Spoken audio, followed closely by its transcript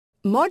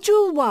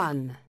Module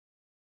 1.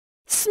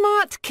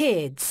 Smart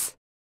Kids.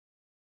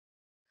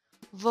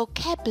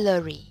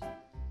 Vocabulary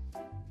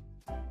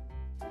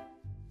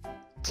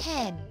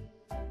 10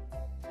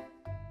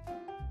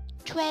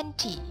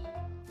 20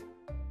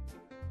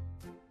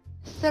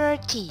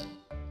 30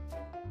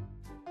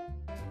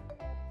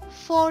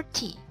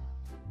 40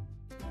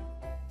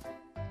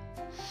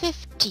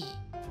 50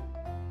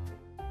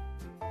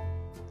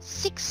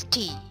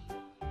 60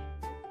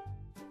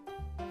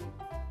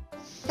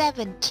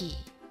 70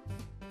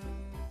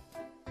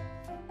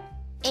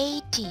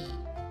 80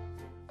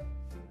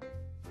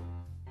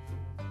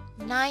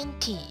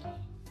 90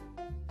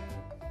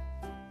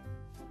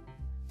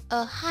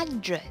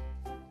 100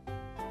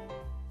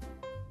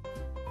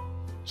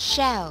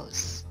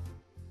 Shells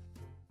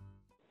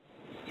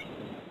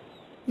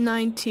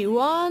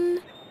 91,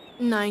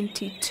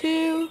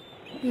 92,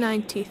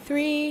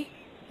 93,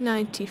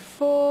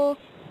 94,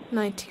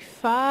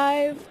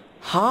 95.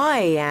 Hi,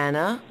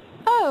 Anna.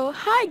 Oh,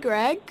 hi,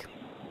 Greg.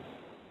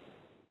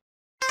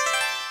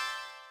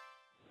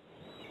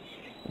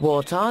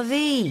 What are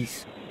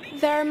these?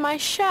 They're my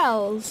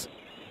shells.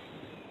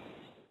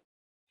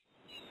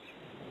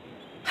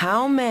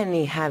 How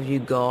many have you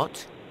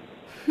got?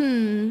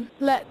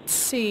 Let's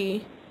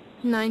see.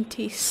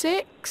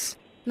 96,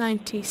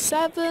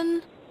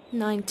 97,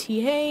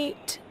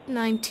 98,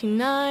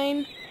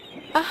 99,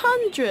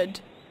 100.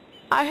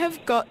 I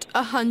have got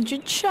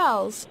 100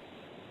 shells.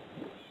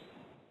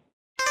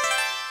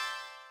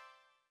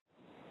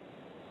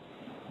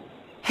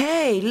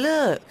 Hey,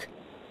 look!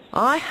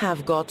 I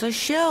have got a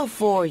shell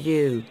for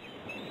you.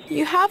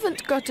 You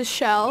haven't got a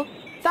shell.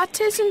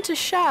 That isn't a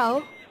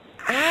shell.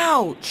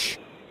 Ouch!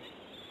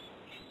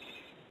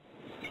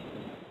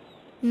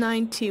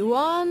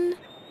 91,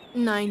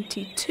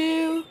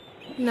 92,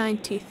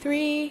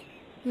 93,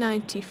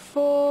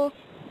 94,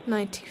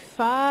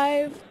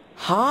 95.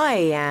 Hi,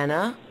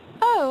 Anna.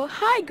 Oh,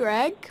 hi,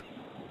 Greg.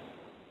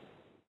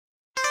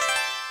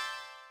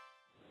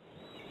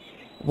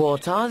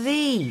 What are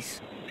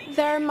these?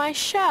 They're my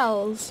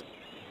shells.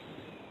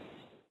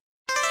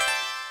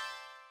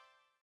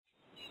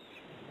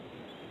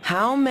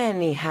 How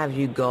many have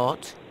you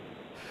got?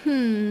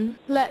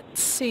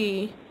 Let's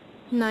see.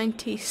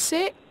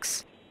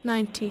 96,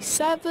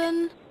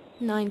 97,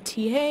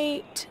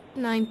 98,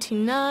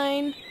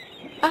 99,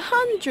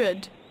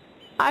 100.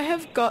 I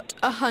have got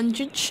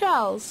 100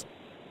 shells.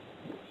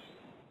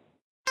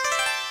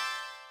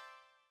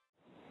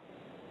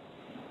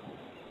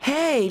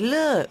 Hey,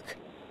 look!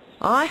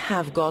 I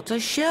have got a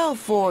shell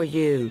for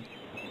you.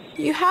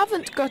 You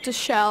haven't got a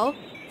shell.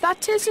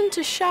 That isn't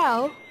a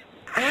shell.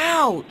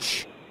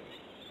 Ouch!